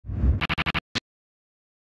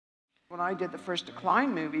When I did the first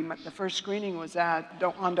Decline movie, the first screening was on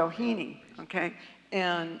Doheny, okay?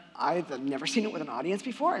 And I've never seen it with an audience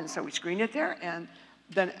before, and so we screened it there, and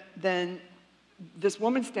then this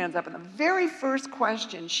woman stands up, and the very first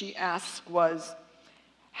question she asked was,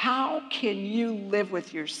 how can you live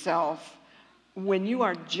with yourself when you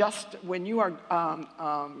are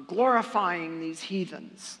glorifying these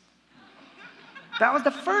heathens? That was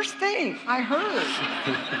the first thing I heard.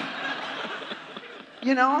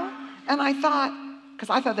 You know? And I thought, because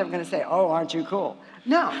I thought they were going to say, oh, aren't you cool?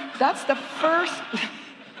 No, that's the first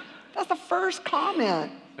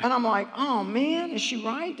comment. And I'm like, oh man, is she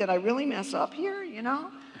right? Did I really mess up here, you know?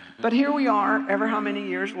 But here we are, ever how many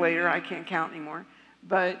years later, I can't count anymore.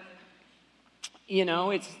 But, you know,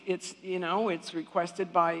 it's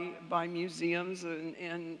requested by museums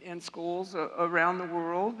and schools around the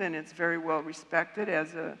world, and it's very well respected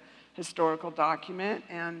as a historical document.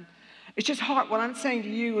 And it's just hard. What I'm saying to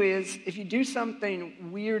you is, if you do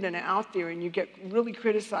something weird and out there and you get really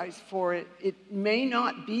criticized for it, it may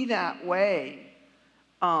not be that way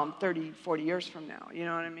 30, 40 years from now. You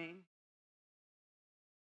know what I mean?